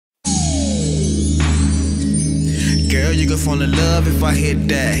Girl, you gon' fall in love if I hit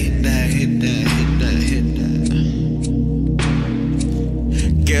that, hit that, hit that, hit that, hit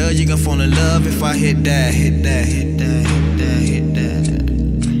that. Girl, you gon' fall in love if I hit that, hit that, hit that, hit that, hit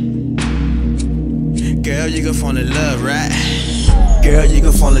that. Girl, you gon' fall in love, right? Girl, you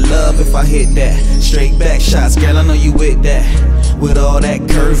gon' fall in love if I hit that. Straight back shots, girl, I know you with that. With all that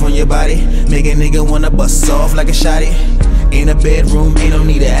curve on your body, make a nigga wanna bust off like a shotty. In a bedroom, ain't no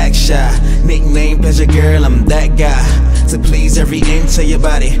need to act shy. Nickname pleasure, girl, I'm that guy. To please every inch of your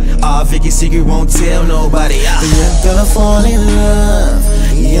body. All Vicky's secret won't tell nobody. You're gonna fall in love.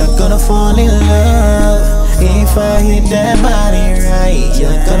 You're gonna fall in love. If I hit that body right,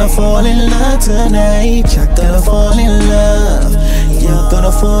 you're gonna fall in love tonight. You're gonna fall in love. You're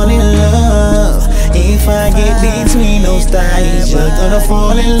gonna fall in love. If I get between those thighs, you're gonna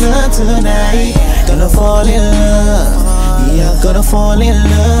fall in love tonight. Gonna fall in love. You're gonna fall in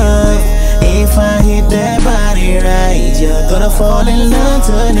love. If I hit that body right, you're gonna fall in love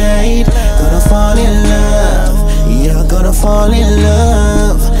tonight. Gonna fall in love. You're gonna fall in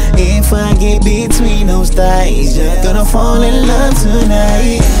love. If I get between those thighs, you're gonna fall in love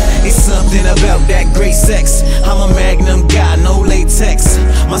tonight. It's something about that great sex. I'm a magnum guy, no latex.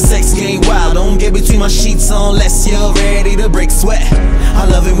 My sex game wild, don't get between my sheets unless you're ready to break sweat. I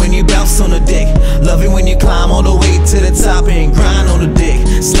love it when you bounce on the dick. Love it when you climb all the way to the top and grind on the dick.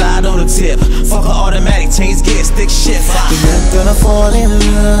 Slide on the tip, fuck a automatic, change gear, stick shift. You're gonna fall in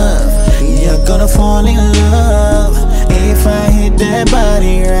love. You're gonna fall in love. If I hit that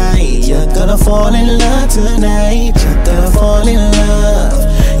body right, you're gonna fall in love tonight. You're gonna fall in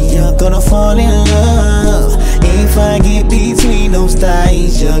love. You're gonna fall in love. If I get between those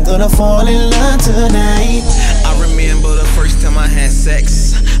thighs, you're gonna fall in love tonight. I remember the first time I had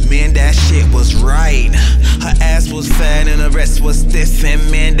sex. Man, that shit was right. Her ass was fat and the rest was stiff, and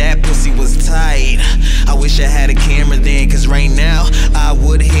man, that pussy was tight. I wish I had a camera then, cause right now I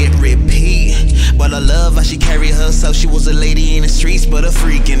would hit repeat. But I love how she carried herself. She was a lady in the streets, but a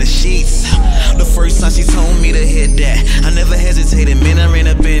freak in the sheets. The first time she told me to hit that, I never hesitated, man, I ran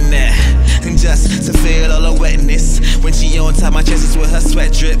up in that. And just to feel all the wetness when she on top my chest is where her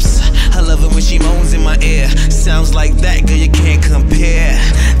sweat drips. I love it when she moans in my ear. Sounds like that, girl, you can't compare.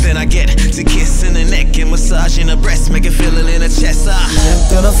 Then I get to kissing the neck and massaging her breast, make it feel it in her chest.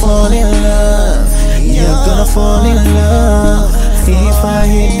 You're gonna fall in love. You're gonna fall in love. If I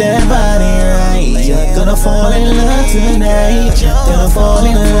hit that body right, you're gonna fall in love tonight. You're gonna fall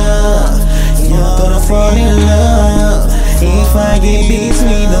in love. You're gonna fall in love. If I get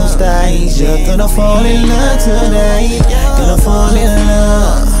between those thighs, you're gonna fall in love tonight. Gonna fall in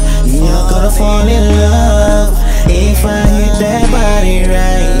love. You're gonna fall in love. If I hit that body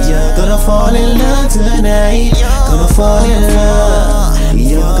right, you're gonna fall in love tonight. Gonna fall in love.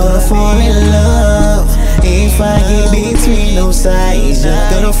 You're gonna fall in love. If I get between those thighs, you're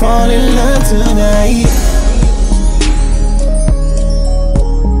gonna fall in love tonight.